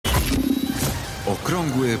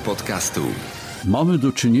Okrągły podcastu. Mamy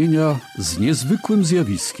do czynienia z niezwykłym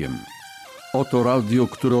zjawiskiem. Oto radio,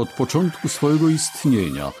 które od początku swojego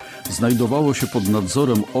istnienia znajdowało się pod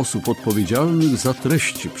nadzorem osób odpowiedzialnych za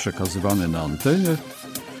treści przekazywane na antenie,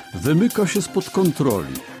 wymyka się spod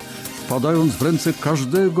kontroli, wpadając w ręce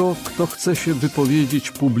każdego, kto chce się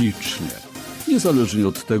wypowiedzieć publicznie, niezależnie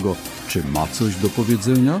od tego, czy ma coś do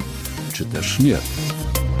powiedzenia, czy też nie.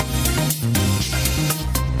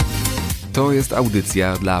 To jest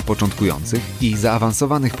audycja dla początkujących i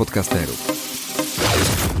zaawansowanych podcasterów.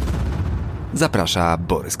 Zaprasza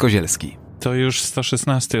Borys Kozielski. To już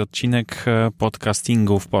 116 odcinek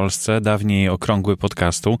podcastingu w Polsce, dawniej Okrągły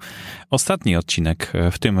Podcastu. Ostatni odcinek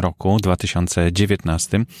w tym roku,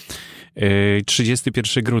 2019.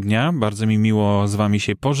 31 grudnia. Bardzo mi miło z wami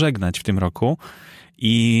się pożegnać w tym roku.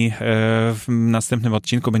 I w następnym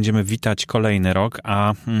odcinku będziemy witać kolejny rok,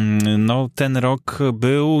 a no, ten rok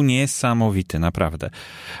był niesamowity, naprawdę.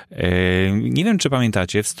 Nie wiem, czy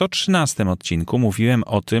pamiętacie, w 113 odcinku mówiłem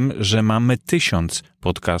o tym, że mamy 1000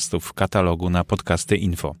 podcastów w katalogu na podcasty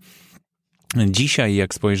info. Dzisiaj,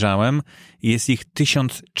 jak spojrzałem, jest ich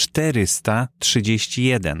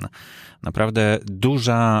 1431. Naprawdę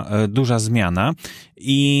duża zmiana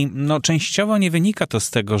i no, częściowo nie wynika to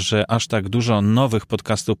z tego, że aż tak dużo nowych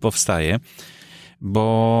podcastów powstaje,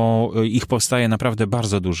 bo ich powstaje naprawdę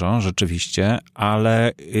bardzo dużo, rzeczywiście,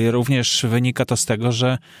 ale również wynika to z tego,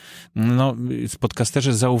 że no,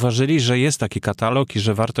 podcasterzy zauważyli, że jest taki katalog i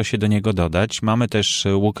że warto się do niego dodać. Mamy też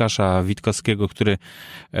Łukasza Witkowskiego, który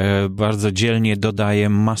bardzo dzielnie dodaje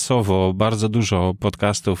masowo bardzo dużo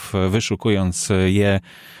podcastów, wyszukując je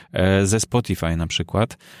ze Spotify na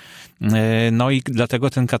przykład. No i dlatego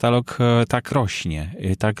ten katalog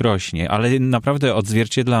tak rośnie, ale naprawdę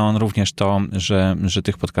odzwierciedla on również to, że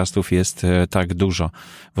tych podcastów jest tak dużo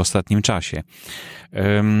w ostatnim czasie.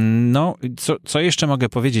 No, co jeszcze mogę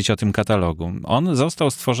powiedzieć o tym katalogu? On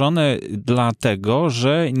został stworzony dlatego,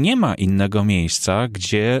 że nie ma innego miejsca,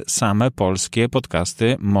 gdzie same polskie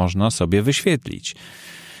podcasty można sobie wyświetlić.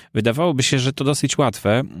 Wydawałoby się, że to dosyć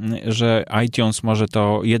łatwe, że iTunes może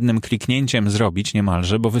to jednym kliknięciem zrobić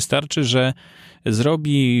niemalże, bo wystarczy, że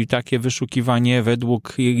zrobi takie wyszukiwanie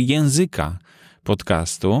według języka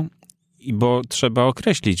podcastu, bo trzeba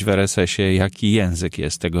określić w RSS-ie, jaki język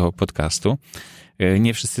jest tego podcastu.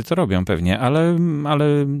 Nie wszyscy to robią pewnie, ale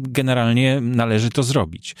generalnie należy to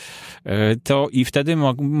zrobić. To i wtedy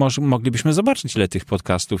moglibyśmy zobaczyć, ile tych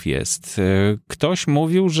podcastów jest. Ktoś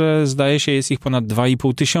mówił, że zdaje się jest ich ponad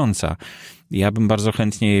 2,5 tysiąca. Ja bym bardzo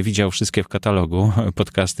chętnie je widział wszystkie w katalogu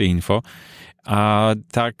podcasty info. A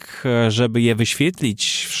tak, żeby je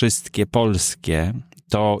wyświetlić wszystkie polskie,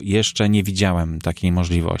 to jeszcze nie widziałem takiej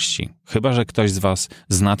możliwości. Chyba że ktoś z was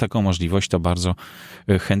zna taką możliwość, to bardzo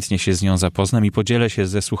chętnie się z nią zapoznam i podzielę się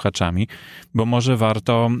ze słuchaczami, bo może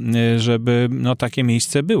warto, żeby takie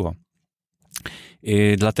miejsce było.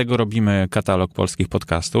 Dlatego robimy katalog polskich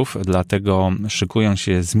podcastów, dlatego szykują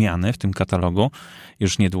się zmiany w tym katalogu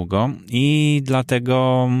już niedługo i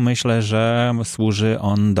dlatego myślę, że służy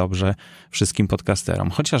on dobrze wszystkim podcasterom.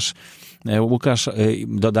 Chociaż Łukasz,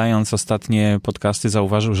 dodając ostatnie podcasty,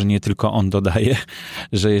 zauważył, że nie tylko on dodaje,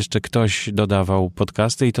 że jeszcze ktoś dodawał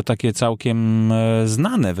podcasty i to takie całkiem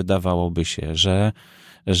znane wydawałoby się,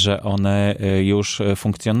 że one już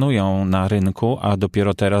funkcjonują na rynku, a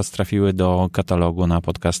dopiero teraz trafiły do katalogu na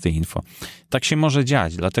podcasty info. Tak się może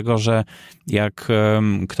dziać, dlatego że jak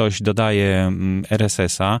ktoś dodaje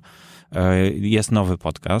RSS-a, jest nowy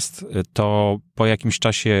podcast, to po jakimś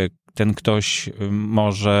czasie ten ktoś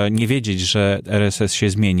może nie wiedzieć, że RSS się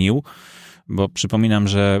zmienił, bo przypominam,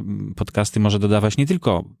 że podcasty może dodawać nie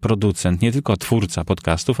tylko producent, nie tylko twórca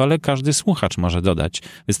podcastów, ale każdy słuchacz może dodać.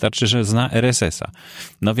 Wystarczy, że zna RSS-a.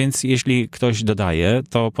 No więc jeśli ktoś dodaje,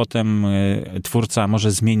 to potem twórca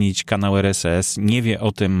może zmienić kanał RSS, nie wie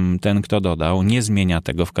o tym ten, kto dodał, nie zmienia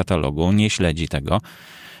tego w katalogu, nie śledzi tego.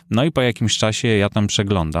 No i po jakimś czasie ja tam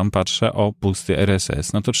przeglądam, patrzę, o, pusty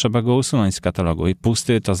RSS, no to trzeba go usunąć z katalogu. I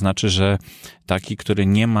pusty to znaczy, że taki, który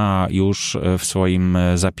nie ma już w swoim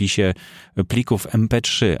zapisie plików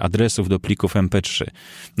MP3, adresów do plików MP3.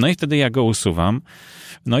 No i wtedy ja go usuwam.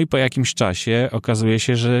 No i po jakimś czasie okazuje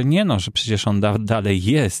się, że nie, że przecież on dalej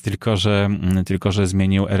jest, tylko że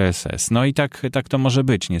zmienił RSS. No i tak to może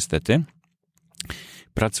być niestety.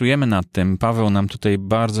 Pracujemy nad tym. Paweł nam tutaj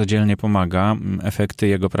bardzo dzielnie pomaga. Efekty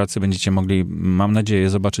jego pracy będziecie mogli, mam nadzieję,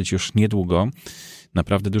 zobaczyć już niedługo.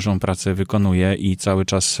 Naprawdę dużą pracę wykonuje i cały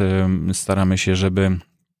czas staramy się, żeby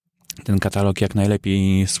ten katalog jak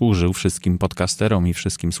najlepiej służył wszystkim podcasterom i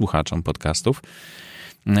wszystkim słuchaczom podcastów.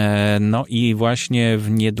 No i właśnie w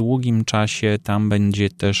niedługim czasie tam będzie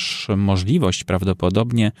też możliwość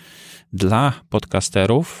prawdopodobnie dla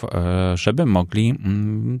podcasterów, żeby mogli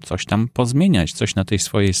coś tam pozmieniać, coś na tej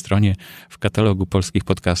swojej stronie w katalogu polskich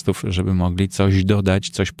podcastów, żeby mogli coś dodać,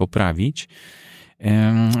 coś poprawić.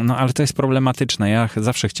 No ale to jest problematyczne. Ja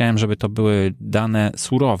zawsze chciałem, żeby to były dane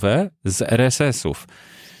surowe z RSS-ów.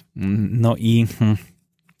 I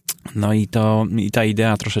ta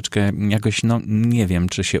idea troszeczkę jakoś, nie wiem,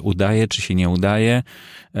 czy się udaje, czy się nie udaje.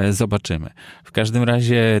 Zobaczymy. W każdym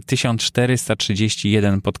razie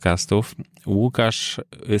 1431 podcastów. Łukasz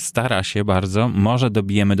stara się bardzo. Może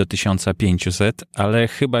dobijemy do 1500, ale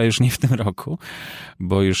chyba już nie w tym roku,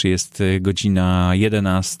 bo już jest godzina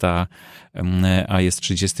 11, a jest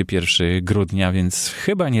 31 grudnia, więc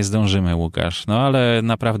chyba nie zdążymy, Łukasz. No ale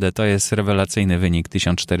naprawdę to jest rewelacyjny wynik,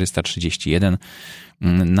 1431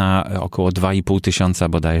 na około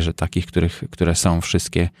 2500 bodajże takich, które są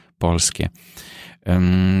wszystkie polskie.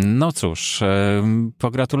 No cóż,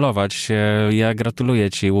 pogratulować. Ja gratuluję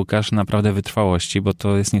Ci, Łukasz, naprawdę wytrwałości, bo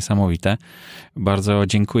to jest niesamowite. Bardzo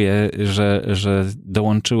dziękuję, że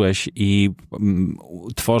dołączyłeś i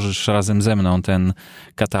tworzysz razem ze mną ten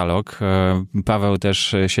katalog. Paweł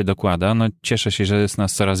też się dokłada. No, cieszę się, że jest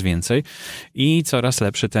nas coraz więcej i coraz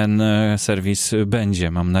lepszy ten serwis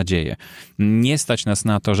będzie, mam nadzieję. Nie stać nas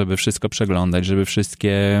na to, żeby wszystko przeglądać, żeby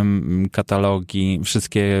wszystkie katalogi,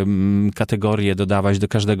 wszystkie kategorie dodawać do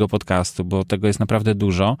każdego podcastu, bo tego jest naprawdę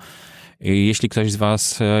dużo. Jeśli ktoś z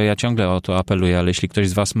Was, ja ciągle o to apeluję, ale jeśli ktoś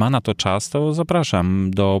z Was ma na to czas, to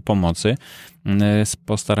zapraszam do pomocy.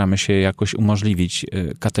 Postaramy się jakoś umożliwić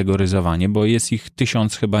kategoryzowanie, bo jest ich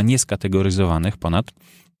 1000 chyba nieskategoryzowanych ponad,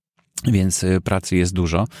 więc pracy jest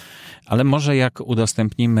dużo. Ale może jak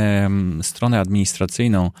udostępnimy stronę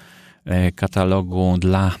administracyjną katalogu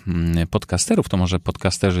dla podcasterów, to może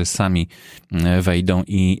podcasterzy sami wejdą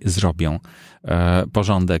i zrobią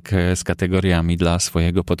porządek z kategoriami dla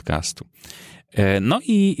swojego podcastu. No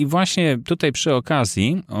i właśnie tutaj przy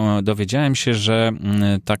okazji dowiedziałem się, że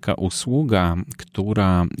taka usługa,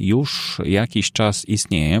 która już jakiś czas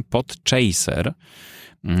istnieje, Podchaser,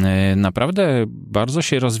 naprawdę bardzo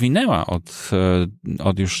się rozwinęła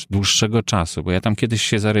od już dłuższego czasu, bo ja tam kiedyś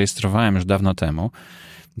się zarejestrowałem już dawno temu.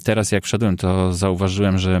 Teraz jak wszedłem, to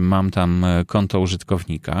zauważyłem, że mam tam konto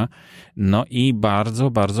użytkownika. No i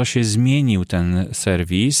bardzo, bardzo się zmienił ten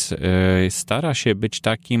serwis. Stara się być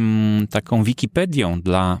taką Wikipedią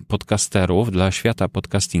dla podcasterów, dla świata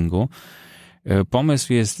podcastingu.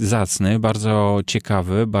 Pomysł jest zacny, bardzo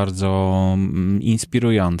ciekawy, bardzo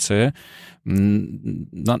inspirujący.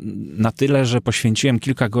 Na tyle, że poświęciłem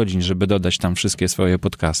kilka godzin, żeby dodać tam wszystkie swoje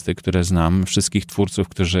podcasty, które znam, wszystkich twórców,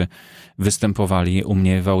 którzy występowali u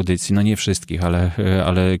mnie w audycji. No nie wszystkich,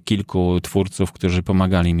 ale kilku twórców, którzy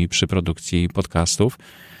pomagali mi przy produkcji podcastów.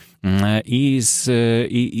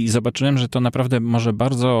 I zobaczyłem, że to naprawdę może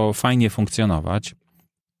bardzo fajnie funkcjonować.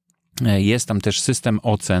 Jest tam też system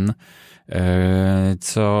ocen,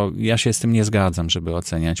 co ja się z tym nie zgadzam, żeby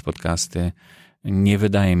oceniać podcasty. Nie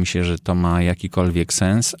wydaje mi się, że to ma jakikolwiek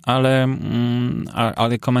sens,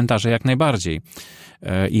 ale komentarze jak najbardziej.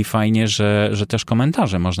 I fajnie, że też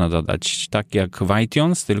komentarze można dodać, tak jak w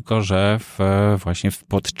iTunes, tylko że właśnie w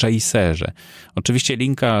Podchaserze. Oczywiście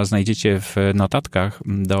linka znajdziecie w notatkach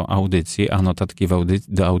do audycji, a notatki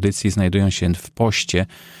do audycji znajdują się w poście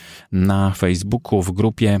na Facebooku, w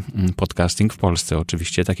grupie Podcasting w Polsce,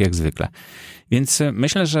 oczywiście, tak jak zwykle. Więc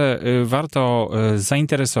myślę, że warto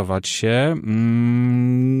zainteresować się.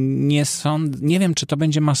 Nie wiem, czy to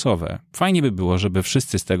będzie masowe. Fajnie by było, żeby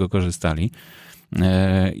wszyscy z tego korzystali.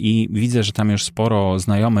 I widzę, że tam już sporo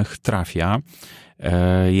znajomych trafia.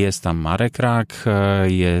 Jest tam Marek Rak,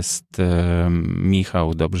 jest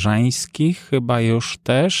Michał Dobrzański chyba już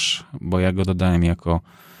też, bo ja go dodałem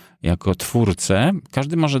jako twórcę.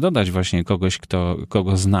 Każdy może dodać właśnie kogoś,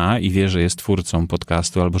 kogo zna i wie, że jest twórcą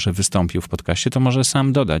podcastu albo że wystąpił w podcaście, to może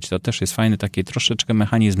sam dodać. To też jest fajny taki troszeczkę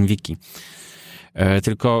mechanizm wiki.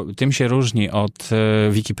 Tylko tym się różni od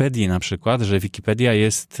Wikipedii na przykład, że Wikipedia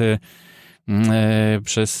jest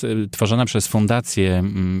tworzona przez fundację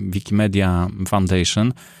Wikimedia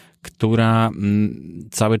Foundation, która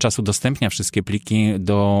cały czas udostępnia wszystkie pliki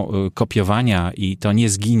do kopiowania i to nie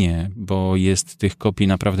zginie, bo jest tych kopii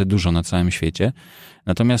naprawdę dużo na całym świecie.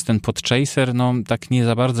 Natomiast ten Podchaser, tak nie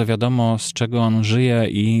za bardzo wiadomo, z czego on żyje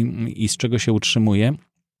i z czego się utrzymuje.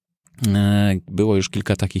 Było już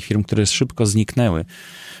kilka takich firm, które szybko zniknęły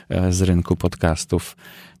z rynku podcastów.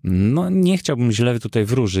 No, nie chciałbym źle tutaj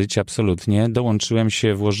wróżyć, absolutnie. Dołączyłem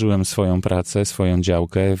się, włożyłem swoją pracę, swoją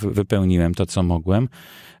działkę, wypełniłem to, co mogłem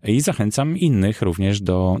i zachęcam innych również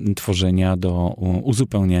do tworzenia, do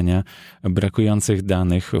uzupełniania brakujących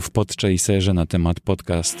danych w podchaserze na temat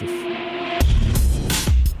podcastów.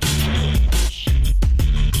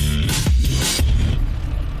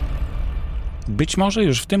 Być może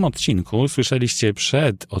już w tym odcinku słyszeliście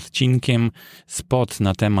przed odcinkiem spot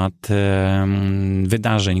na temat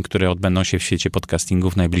wydarzeń, które odbędą się w świecie podcastingu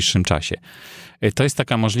w najbliższym czasie. To jest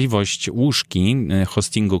taka możliwość łóżki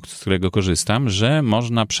hostingu, z którego korzystam, że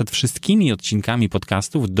można przed wszystkimi odcinkami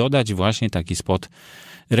podcastów dodać właśnie taki spot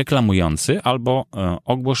reklamujący albo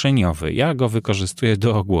ogłoszeniowy. Ja go wykorzystuję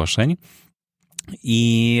do ogłoszeń.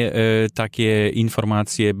 I takie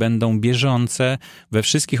informacje będą bieżące, we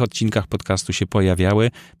wszystkich odcinkach podcastu się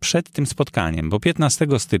pojawiały przed tym spotkaniem, bo 15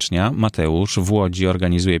 stycznia Mateusz w Łodzi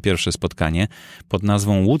organizuje pierwsze spotkanie pod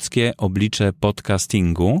nazwą Łódzkie Oblicze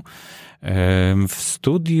Podcastingu w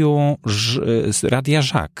studiu Radia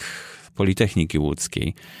Żak Politechniki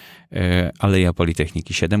Łódzkiej. Aleja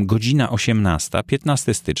Politechniki 7, godzina 18,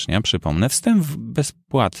 15 stycznia, przypomnę, wstęp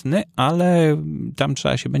bezpłatny, ale tam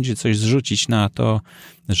trzeba się będzie coś zrzucić na to,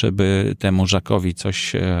 żeby temu Żakowi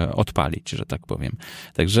coś odpalić, że tak powiem.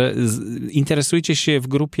 Także interesujcie się w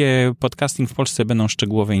grupie Podcasting w Polsce, będą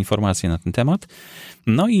szczegółowe informacje na ten temat.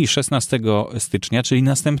 No i 16 stycznia, czyli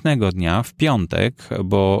następnego dnia, w piątek,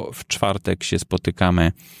 bo w czwartek się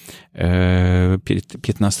spotykamy,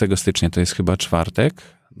 15 stycznia to jest chyba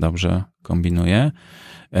czwartek, dobrze kombinuję.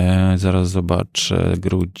 Zaraz zobaczę.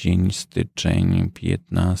 Grudzień, styczeń,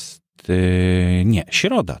 15. Nie,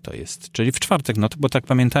 środa to jest, czyli w czwartek, no to bo tak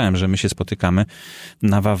pamiętałem, że my się spotykamy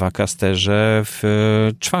na Wawa-Casterze w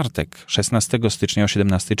czwartek, 16 stycznia o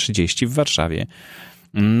 17:30 w Warszawie.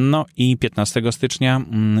 No i 15 stycznia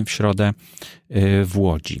w środę w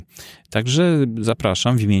Łodzi. Także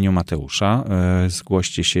zapraszam w imieniu Mateusza.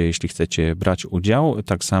 Zgłoście się, jeśli chcecie brać udział.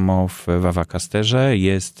 Tak samo w Wawa-Casterze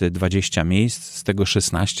jest 20 miejsc, z tego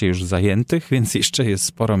 16 już zajętych, więc jeszcze jest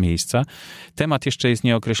sporo miejsca. Temat jeszcze jest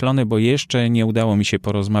nieokreślony, bo jeszcze nie udało mi się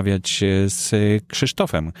porozmawiać z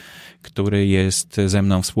Krzysztofem, który jest ze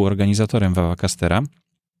mną współorganizatorem Wawa-Castera,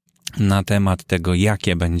 na temat tego,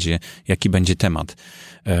 jaki będzie temat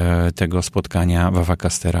tego spotkania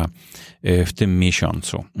Wawa-Castera w tym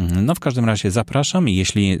miesiącu. No w każdym razie zapraszam i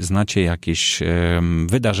jeśli znacie jakieś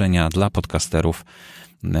wydarzenia dla podcasterów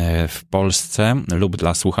w Polsce lub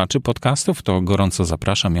dla słuchaczy podcastów, to gorąco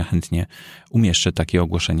zapraszam. Ja chętnie umieszczę takie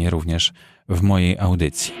ogłoszenie również w mojej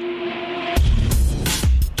audycji.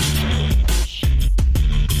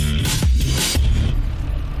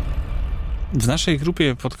 W naszej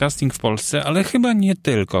grupie Podcasting w Polsce, ale chyba nie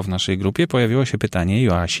tylko w naszej grupie, pojawiło się pytanie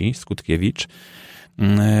Joasi Skutkiewicz.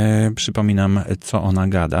 Przypominam, co ona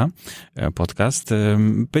gada, podcast.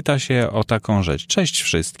 Pyta się o taką rzecz. Cześć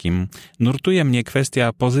wszystkim. Nurtuje mnie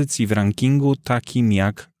kwestia pozycji w rankingu takim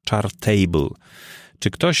jak Chartable.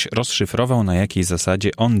 Czy ktoś rozszyfrował, na jakiej zasadzie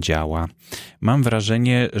on działa? Mam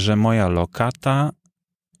wrażenie, że moja lokata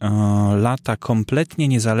lata kompletnie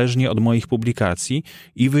niezależnie od moich publikacji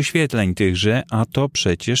i wyświetleń tychże, a to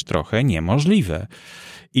przecież trochę niemożliwe.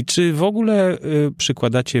 I czy w ogóle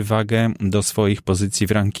przykładacie wagę do swoich pozycji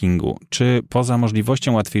w rankingu? Czy poza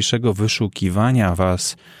możliwością łatwiejszego wyszukiwania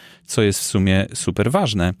was, co jest w sumie super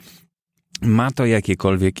ważne, ma to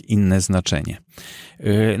jakiekolwiek inne znaczenie?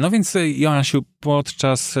 No więc, Joasiu,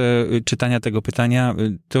 podczas czytania tego pytania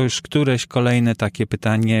to już któreś kolejne takie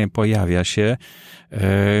pytanie pojawia się.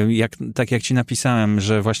 Tak jak ci napisałem,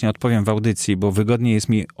 że właśnie odpowiem w audycji, bo wygodniej jest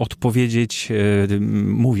mi odpowiedzieć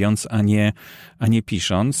mówiąc, a nie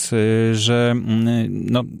pisząc, że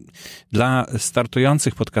no, dla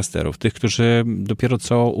startujących podcasterów, tych, którzy dopiero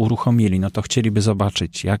co uruchomili, no to chcieliby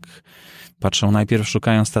zobaczyć, jak patrzą, najpierw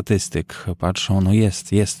szukają statystyk, patrzą, no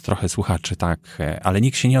jest trochę słuchaczy, tak, ale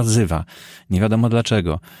nikt się nie odzywa, nie wiadomo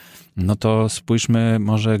dlaczego. No to spójrzmy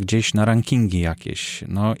może gdzieś na rankingi jakieś.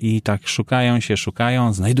 No i tak szukają,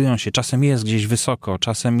 znajdują się. Czasem jest gdzieś wysoko,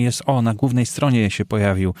 czasem jest, na głównej stronie się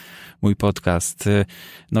pojawił mój podcast.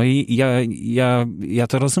 No i ja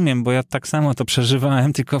to rozumiem, bo ja tak samo to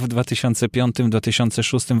przeżywałem, tylko w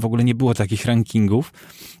 2005-2006 w ogóle nie było takich rankingów.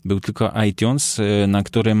 Był tylko iTunes, na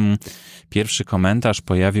którym pierwszy komentarz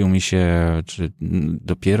pojawił mi się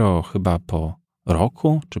dopiero chyba po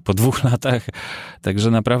roku, czy po 2 latach.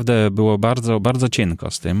 Także naprawdę było bardzo, bardzo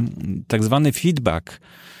cienko z tym. Tak zwany feedback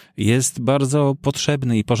jest bardzo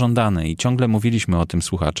potrzebny i pożądany i ciągle mówiliśmy o tym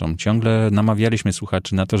słuchaczom, ciągle namawialiśmy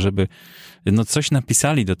słuchaczy na to, żeby coś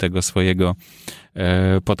napisali do tego swojego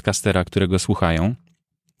podcastera, którego słuchają,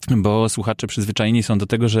 bo słuchacze przyzwyczajeni są do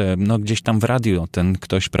tego, że gdzieś tam w radiu ten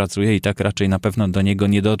ktoś pracuje i tak raczej na pewno do niego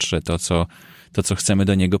nie dotrze to, co chcemy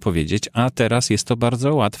do niego powiedzieć, a teraz jest to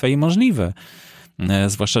bardzo łatwe i możliwe.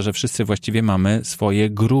 Zwłaszcza, że wszyscy właściwie mamy swoje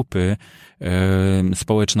grupy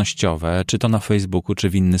społecznościowe, czy to na Facebooku, czy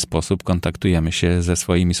w inny sposób kontaktujemy się ze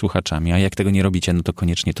swoimi słuchaczami, a jak tego nie robicie, to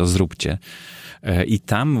koniecznie to zróbcie. I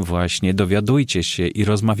tam właśnie dowiadujcie się i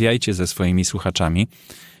rozmawiajcie ze swoimi słuchaczami.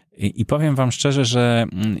 I powiem wam szczerze, że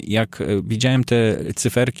jak widziałem te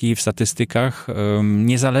cyferki w statystykach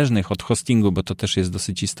niezależnych od hostingu, bo to też jest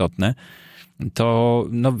dosyć istotne, to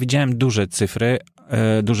widziałem duże cyfry,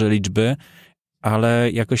 duże liczby,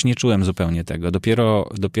 ale jakoś nie czułem zupełnie tego.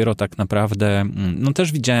 Dopiero tak naprawdę,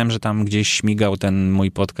 też widziałem, że tam gdzieś śmigał ten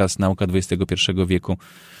mój podcast Nauka XXI wieku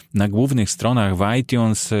na głównych stronach w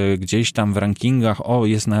iTunes, gdzieś tam w rankingach,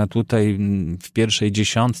 jest tutaj w pierwszej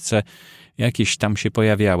 10, jakieś tam się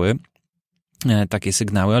pojawiały takie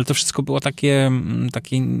sygnały, ale to wszystko było takie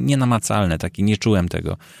nienamacalne, nie czułem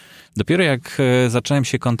tego. Dopiero jak zacząłem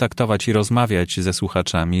się kontaktować i rozmawiać ze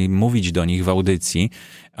słuchaczami, mówić do nich w audycji,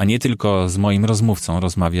 a nie tylko z moim rozmówcą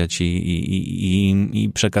rozmawiać i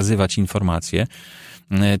przekazywać informacje,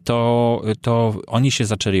 to oni się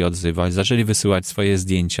zaczęli odzywać, zaczęli wysyłać swoje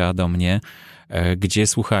zdjęcia do mnie, gdzie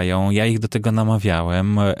słuchają. Ja ich do tego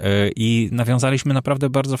namawiałem i nawiązaliśmy naprawdę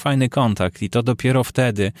bardzo fajny kontakt i to dopiero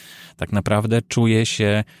wtedy tak naprawdę czuję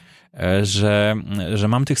się, że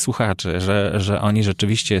mam tych słuchaczy, że oni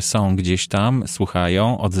rzeczywiście są gdzieś tam,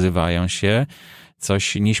 słuchają, odzywają się,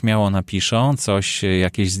 coś nieśmiało napiszą,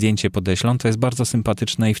 jakieś zdjęcie podeślą, to jest bardzo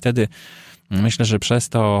sympatyczne i wtedy myślę, że przez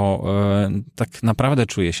to tak naprawdę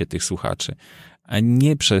czuję się tych słuchaczy. A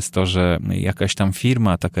nie przez to, że jakaś tam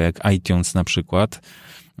firma, taka jak iTunes na przykład,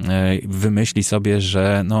 wymyśli sobie,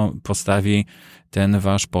 że postawi ten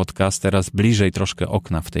wasz podcast teraz bliżej troszkę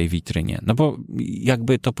okna w tej witrynie. Bo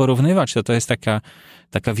jakby to porównywać, to jest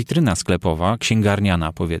taka witryna sklepowa,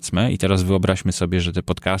 księgarniana powiedzmy i teraz wyobraźmy sobie, że te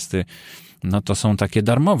podcasty to są takie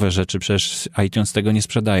darmowe rzeczy, przecież iTunes tego nie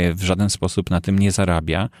sprzedaje, w żaden sposób na tym nie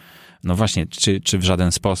zarabia. Właśnie, czy w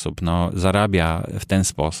żaden sposób? Zarabia w ten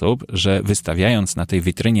sposób, że wystawiając na tej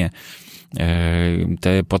witrynie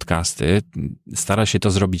te podcasty, stara się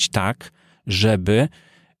to zrobić tak, żeby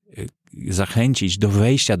zachęcić do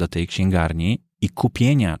wejścia do tej księgarni i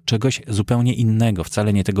kupienia czegoś zupełnie innego,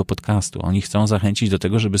 wcale nie tego podcastu. Oni chcą zachęcić do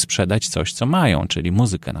tego, żeby sprzedać coś, co mają, czyli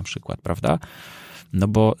muzykę na przykład, prawda?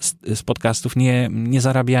 Bo z podcastów nie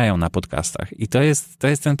zarabiają na podcastach i to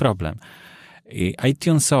jest ten problem. I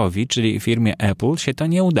iTunesowi, czyli firmie Apple, się to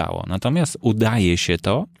nie udało. Natomiast udaje się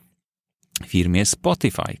to firmie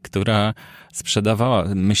Spotify, która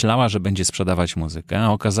myślała, że będzie sprzedawać muzykę, a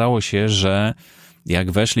okazało się, że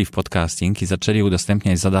jak weszli w podcasting i zaczęli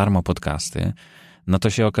udostępniać za darmo podcasty, to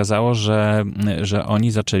się okazało, że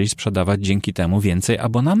oni zaczęli sprzedawać dzięki temu więcej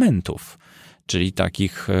abonamentów, czyli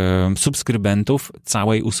takich subskrybentów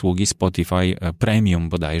całej usługi Spotify Premium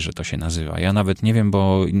bodajże to się nazywa. Ja nawet nie wiem,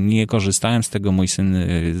 bo nie korzystałem z tego, mój syn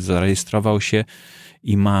zarejestrował się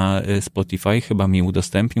i ma Spotify, chyba mi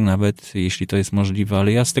udostępnił nawet, jeśli to jest możliwe,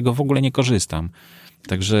 ale ja z tego w ogóle nie korzystam.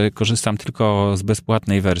 Także korzystam tylko z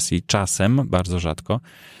bezpłatnej wersji, czasem, bardzo rzadko.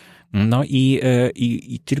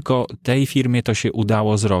 I tylko tej firmie to się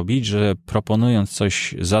udało zrobić, że proponując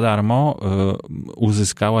coś za darmo,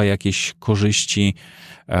 uzyskała jakieś korzyści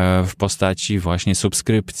w postaci właśnie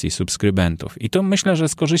subskrypcji, subskrybentów. I to myślę, że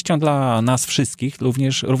z korzyścią dla nas wszystkich,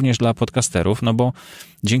 również dla podcasterów, bo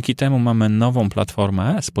dzięki temu mamy nową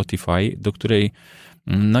platformę Spotify, do której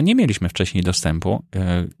nie mieliśmy wcześniej dostępu,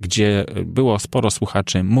 gdzie było sporo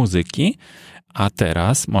słuchaczy muzyki, a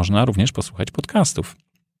teraz można również posłuchać podcastów.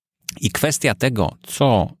 I kwestia tego,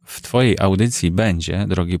 co w twojej audycji będzie,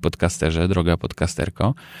 drogi podcasterze, droga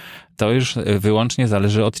podcasterko, to już wyłącznie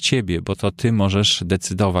zależy od ciebie, bo to ty możesz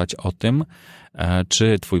decydować o tym,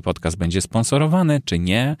 czy twój podcast będzie sponsorowany, czy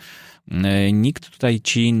nie. Nikt tutaj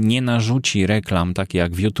ci nie narzuci reklam, takie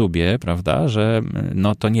jak w YouTubie, prawda, że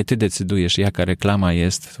to nie ty decydujesz, jaka reklama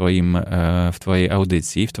jest w twojej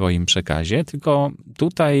audycji, w twoim przekazie, tylko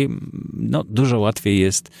tutaj dużo łatwiej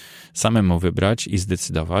jest samemu wybrać i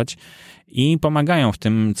zdecydować. I pomagają w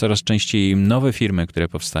tym coraz częściej nowe firmy, które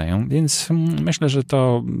powstają, więc myślę, że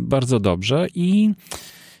to bardzo dobrze i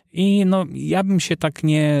I no, ja bym się tak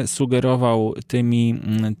nie sugerował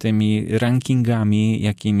tymi rankingami,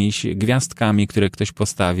 jakimiś gwiazdkami, które ktoś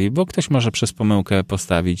postawi, bo ktoś może przez pomyłkę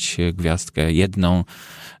postawić gwiazdkę 1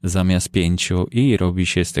 zamiast 5 i robi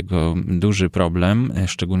się z tego duży problem,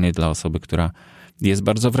 szczególnie dla osoby, która jest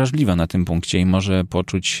bardzo wrażliwa na tym punkcie i może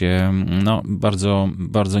poczuć się bardzo,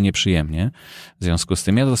 bardzo nieprzyjemnie. W związku z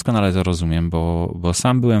tym ja doskonale to rozumiem, bo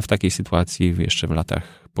sam byłem w takiej sytuacji jeszcze w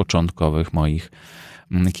latach początkowych moich,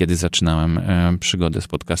 kiedy zaczynałem przygodę z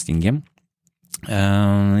podcastingiem.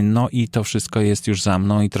 No i to wszystko jest już za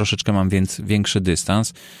mną i troszeczkę mam większy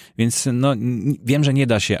dystans, więc no, wiem, że nie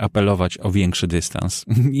da się apelować o większy dystans.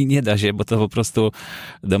 Nie da się, bo to po prostu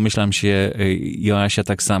domyślam się, Joasia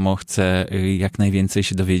tak samo chce jak najwięcej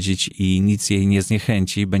się dowiedzieć i nic jej nie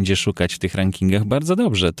zniechęci, będzie szukać w tych rankingach. Bardzo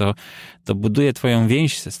dobrze, to buduje twoją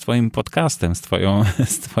więź z twoim podcastem,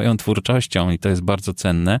 z twoją twórczością i to jest bardzo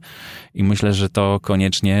cenne i myślę, że to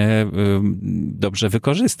koniecznie dobrze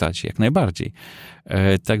wykorzystać, jak najbardziej.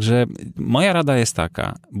 Także moja rada jest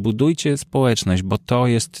taka, budujcie społeczność, bo to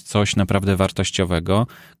jest coś naprawdę wartościowego,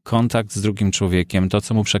 kontakt z drugim człowiekiem, to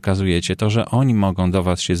co mu przekazujecie, to, że oni mogą do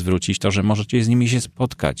was się zwrócić, to, że możecie z nimi się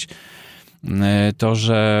spotkać, to,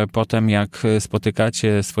 że potem jak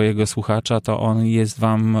spotykacie swojego słuchacza, to on jest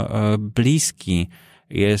wam bliski,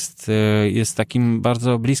 jest takim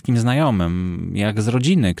bardzo bliskim znajomym, jak z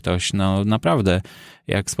rodziny ktoś, no naprawdę.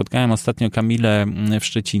 Jak spotkałem ostatnio Kamilę w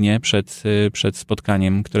Szczecinie przed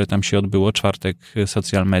spotkaniem, które tam się odbyło, czwartek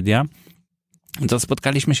social media, to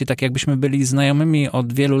spotkaliśmy się tak, jakbyśmy byli znajomymi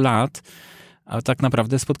od wielu lat, a tak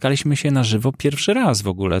naprawdę spotkaliśmy się na żywo pierwszy raz w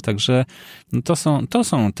ogóle. Także no to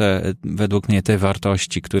są według mnie te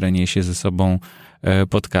wartości, które niesie ze sobą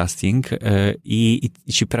podcasting i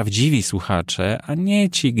ci prawdziwi słuchacze, a nie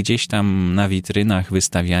ci gdzieś tam na witrynach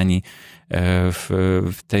wystawiani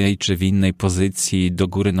w tej czy w innej pozycji, do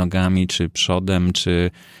góry nogami, czy przodem,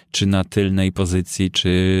 czy na tylnej pozycji,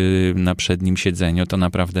 czy na przednim siedzeniu. To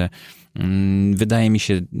naprawdę wydaje mi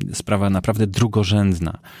się sprawa naprawdę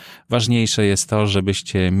drugorzędna. Ważniejsze jest to,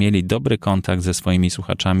 żebyście mieli dobry kontakt ze swoimi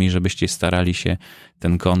słuchaczami, żebyście starali się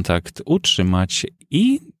ten kontakt utrzymać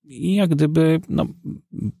i jak gdyby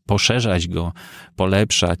poszerzać go,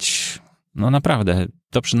 polepszać. No naprawdę,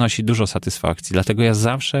 to przynosi dużo satysfakcji. Dlatego ja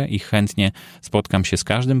zawsze i chętnie spotkam się z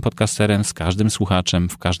każdym podcasterem, z każdym słuchaczem,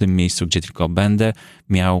 w każdym miejscu, gdzie tylko będę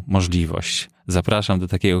miał możliwość. Zapraszam do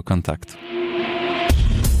takiego kontaktu.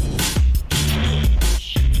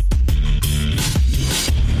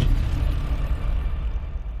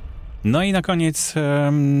 No i na koniec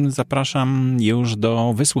zapraszam już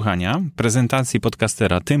do wysłuchania prezentacji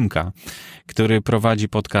podcastera Tymka, który prowadzi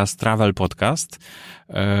podcast Travel Podcast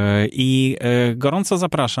i gorąco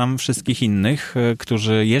zapraszam wszystkich innych,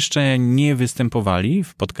 którzy jeszcze nie występowali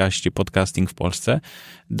w podcaście Podcasting w Polsce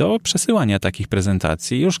do przesyłania takich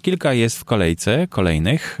prezentacji. Już kilka jest w kolejce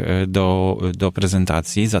kolejnych do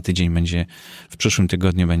prezentacji. Za tydzień w przyszłym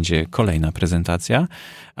tygodniu będzie kolejna prezentacja,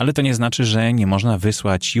 ale to nie znaczy, że nie można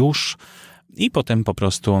wysłać już i potem po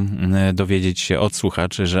prostu dowiedzieć się od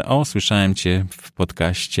słuchaczy, że słyszałem cię w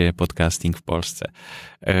podcaście Podcasting w Polsce.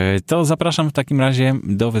 To zapraszam w takim razie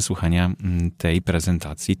do wysłuchania tej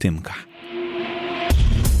prezentacji Tymka.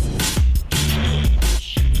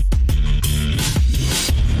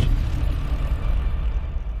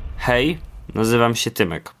 Hej, nazywam się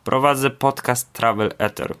Tymek. Prowadzę podcast Travel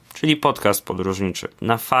Ether, czyli podcast podróżniczy.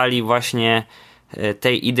 Na fali właśnie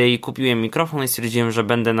tej idei kupiłem mikrofon i stwierdziłem, że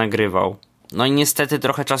będę nagrywał. No i niestety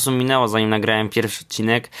trochę czasu minęło, zanim nagrałem pierwszy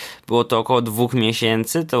odcinek. Było to około 2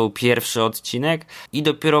 miesięcy, to był pierwszy odcinek i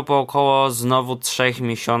dopiero po około znowu 3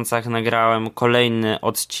 miesiącach nagrałem kolejny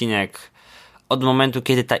odcinek od momentu,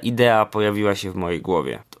 kiedy ta idea pojawiła się w mojej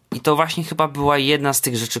głowie. I to właśnie chyba była jedna z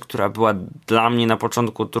tych rzeczy, która była dla mnie na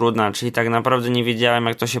początku trudna, czyli tak naprawdę nie wiedziałem,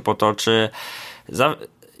 jak to się potoczy.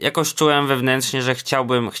 Jakoś czułem wewnętrznie, że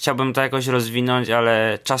chciałbym to jakoś rozwinąć,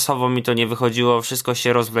 ale czasowo mi to nie wychodziło, wszystko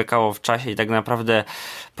się rozwlekało w czasie i tak naprawdę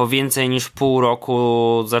po więcej niż pół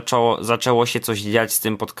roku zaczęło się coś dziać z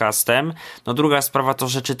tym podcastem. No druga sprawa to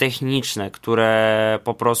rzeczy techniczne, które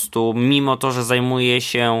po prostu mimo to, że zajmuję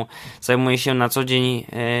się na co dzień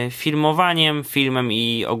filmowaniem, filmem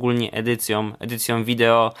i ogólnie edycją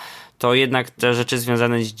wideo, to jednak te rzeczy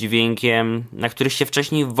związane z dźwiękiem, na których się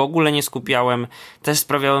wcześniej w ogóle nie skupiałem, też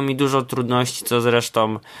sprawiały mi dużo trudności,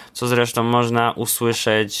 co zresztą można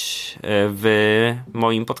usłyszeć w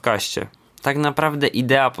moim podcaście. Tak naprawdę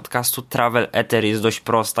idea podcastu Travel Ether jest dość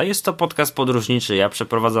prosta. Jest to podcast podróżniczy, ja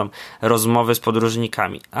przeprowadzam rozmowy z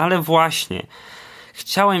podróżnikami, ale właśnie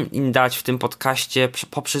chciałem im dać w tym podcaście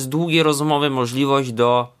poprzez długie rozmowy możliwość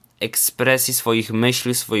do ekspresji swoich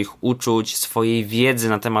myśli, swoich uczuć, swojej wiedzy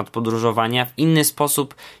na temat podróżowania w inny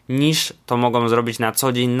sposób niż to mogą zrobić na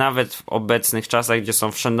co dzień, nawet w obecnych czasach, gdzie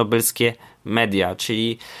są wszędobylskie media,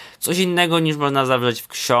 czyli coś innego niż można zawrzeć w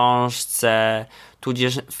książce,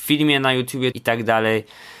 tudzież w filmie na YouTubie i tak dalej.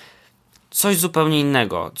 Coś zupełnie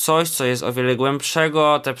innego, coś co jest o wiele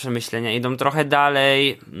głębszego, te przemyślenia idą trochę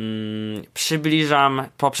dalej, przybliżam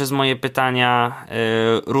poprzez moje pytania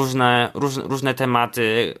różne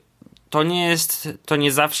tematy. To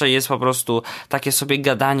nie zawsze jest po prostu takie sobie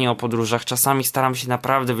gadanie o podróżach, czasami staram się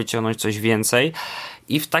naprawdę wyciągnąć coś więcej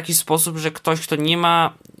i w taki sposób, że ktoś, kto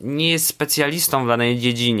nie jest specjalistą w danej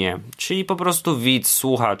dziedzinie, czyli po prostu widz,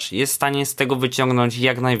 słuchacz, jest w stanie z tego wyciągnąć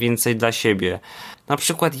jak najwięcej dla siebie. Na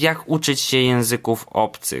przykład jak uczyć się języków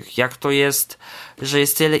obcych, jak to jest, że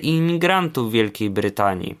jest tyle imigrantów w Wielkiej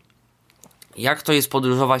Brytanii. Jak to jest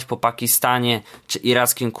podróżować po Pakistanie czy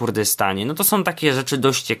irackim Kurdystanie? No to są takie rzeczy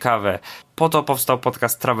dość ciekawe. Po to powstał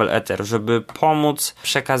podcast Travel Ether, żeby pomóc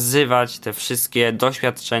przekazywać te wszystkie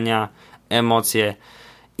doświadczenia, emocje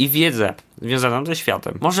i wiedzę związaną ze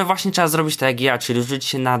światem. Może właśnie trzeba zrobić tak jak ja, czyli rzucić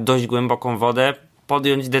się na dość głęboką wodę,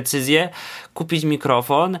 podjąć decyzję, kupić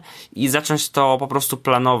mikrofon i zacząć to po prostu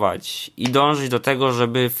planować i dążyć do tego,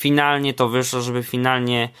 żeby finalnie to wyszło, żeby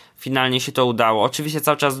finalnie się to udało. Oczywiście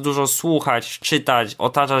cały czas dużo słuchać, czytać,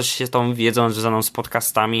 otaczać się tą wiedzą związaną z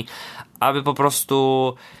podcastami, aby po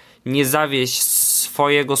prostu nie zawieść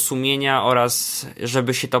swojego sumienia oraz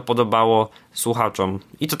żeby się to podobało słuchaczom.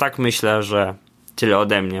 I to tak myślę, że tyle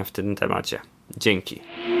ode mnie w tym temacie. Dzięki.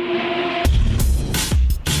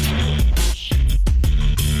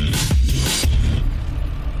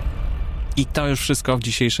 I to już wszystko w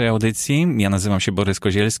dzisiejszej audycji. Ja nazywam się Borys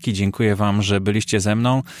Kozielski. Dziękuję wam, że byliście ze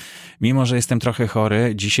mną. Mimo że jestem trochę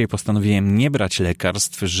chory, dzisiaj postanowiłem nie brać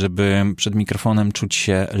lekarstw, żeby przed mikrofonem czuć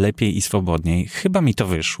się lepiej i swobodniej. Chyba mi to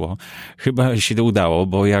wyszło. Chyba się to udało,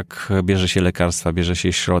 bo jak bierze się lekarstwa, bierze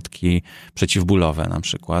się środki przeciwbólowe na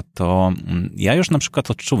przykład, to ja już na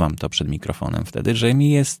przykład odczuwam to przed mikrofonem wtedy, że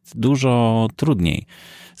mi jest dużo trudniej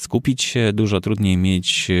skupić się, dużo trudniej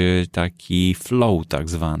mieć taki flow tak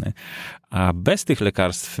zwany. A bez tych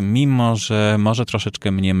lekarstw, mimo że może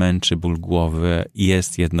troszeczkę mnie męczy ból głowy,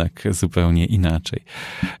 jest jednak zupełnie inaczej.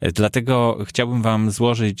 Dlatego chciałbym wam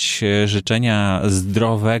złożyć życzenia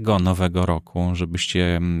zdrowego nowego roku,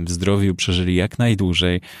 żebyście w zdrowiu przeżyli jak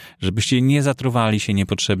najdłużej, żebyście nie zatruwali się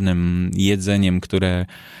niepotrzebnym jedzeniem,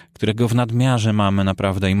 którego w nadmiarze mamy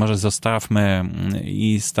naprawdę i może zostawmy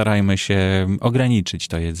i starajmy się ograniczyć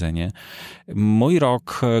to jedzenie. Mój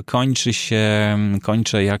rok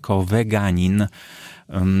kończę jako weganin,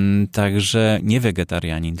 także nie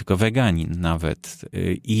wegetarianin, tylko weganin nawet.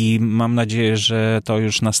 I mam nadzieję, że to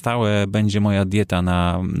już na stałe będzie moja dieta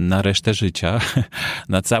na resztę życia.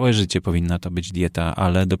 Na całe życie powinna to być dieta,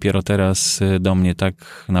 ale dopiero teraz do mnie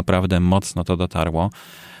tak naprawdę mocno to dotarło.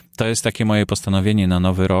 To jest takie moje postanowienie na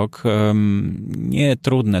nowy rok. Nie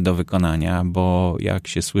trudne do wykonania, bo jak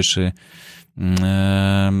się słyszy,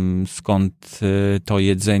 skąd to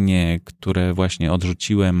jedzenie, które właśnie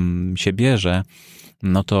odrzuciłem, się bierze,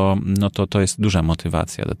 no to jest duża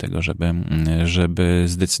motywacja do tego, żeby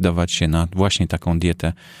zdecydować się na właśnie taką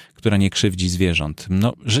dietę, która nie krzywdzi zwierząt.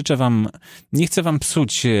 No, życzę wam, nie chcę wam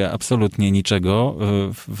psuć absolutnie niczego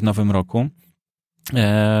w nowym roku.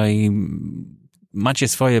 Macie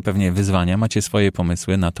swoje pewnie wyzwania, macie swoje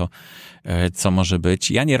pomysły na to, co może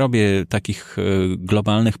być. Ja nie robię takich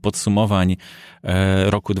globalnych podsumowań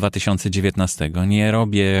roku 2019. Nie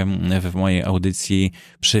robię w mojej audycji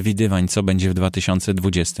przewidywań, co będzie w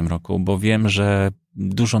 2020 roku, bo wiem, że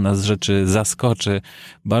dużo nas rzeczy zaskoczy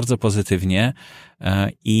bardzo pozytywnie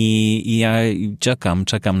i ja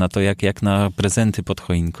czekam na to jak na prezenty pod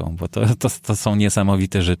choinką, bo to są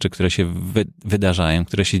niesamowite rzeczy, które się wydarzają,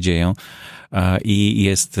 które się dzieją i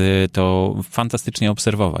jest to fantastycznie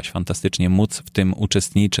obserwować, fantastycznie móc w tym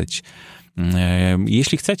uczestniczyć.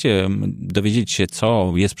 Jeśli chcecie dowiedzieć się,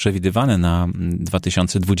 co jest przewidywane na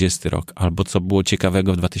 2020 rok, albo co było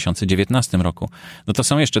ciekawego w 2019 roku, no to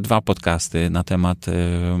są jeszcze 2 podcasty na temat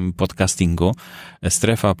podcastingu.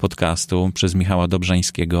 Strefa podcastu przez Michała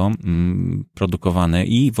Dobrzańskiego produkowany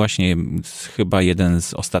i właśnie chyba jeden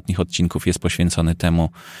z ostatnich odcinków jest poświęcony temu,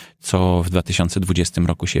 co w 2020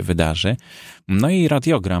 roku się wydarzy. No i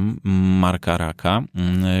radiogram Marka Raka,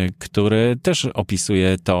 który też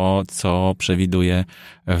opisuje to, co co przewiduję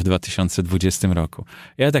w 2020 roku.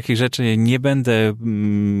 Ja takich rzeczy nie będę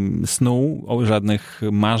snuł o żadnych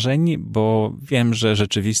marzeń, bo wiem, że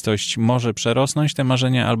rzeczywistość może przerosnąć te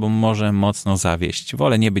marzenia albo może mocno zawieść.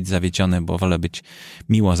 Wolę nie być zawiedziony, bo wolę być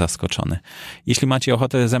miło zaskoczony. Jeśli macie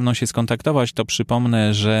ochotę ze mną się skontaktować, to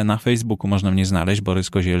przypomnę, że na Facebooku można mnie znaleźć, Borys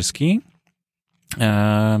Kozielski.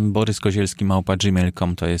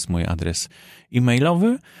 boryskozielski@gmail.com to jest mój adres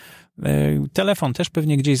e-mailowy. Telefon też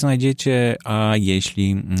pewnie gdzieś znajdziecie, a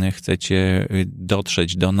jeśli chcecie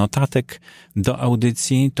dotrzeć do notatek, do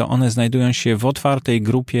audycji, to one znajdują się w otwartej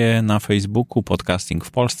grupie na Facebooku Podcasting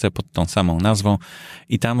w Polsce pod tą samą nazwą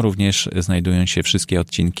i tam również znajdują się wszystkie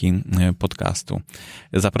odcinki podcastu.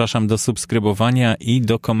 Zapraszam do subskrybowania i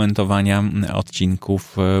do komentowania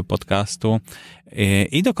odcinków podcastu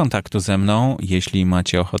i do kontaktu ze mną. Jeśli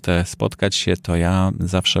macie ochotę spotkać się, to ja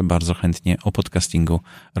zawsze bardzo chętnie o podcastingu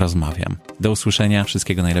rozmawiam. Do usłyszenia,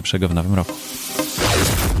 wszystkiego najlepszego w nowym roku.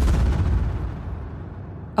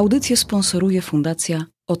 Audycję sponsoruje Fundacja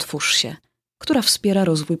Otwórz się, która wspiera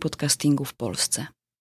rozwój podcastingu w Polsce.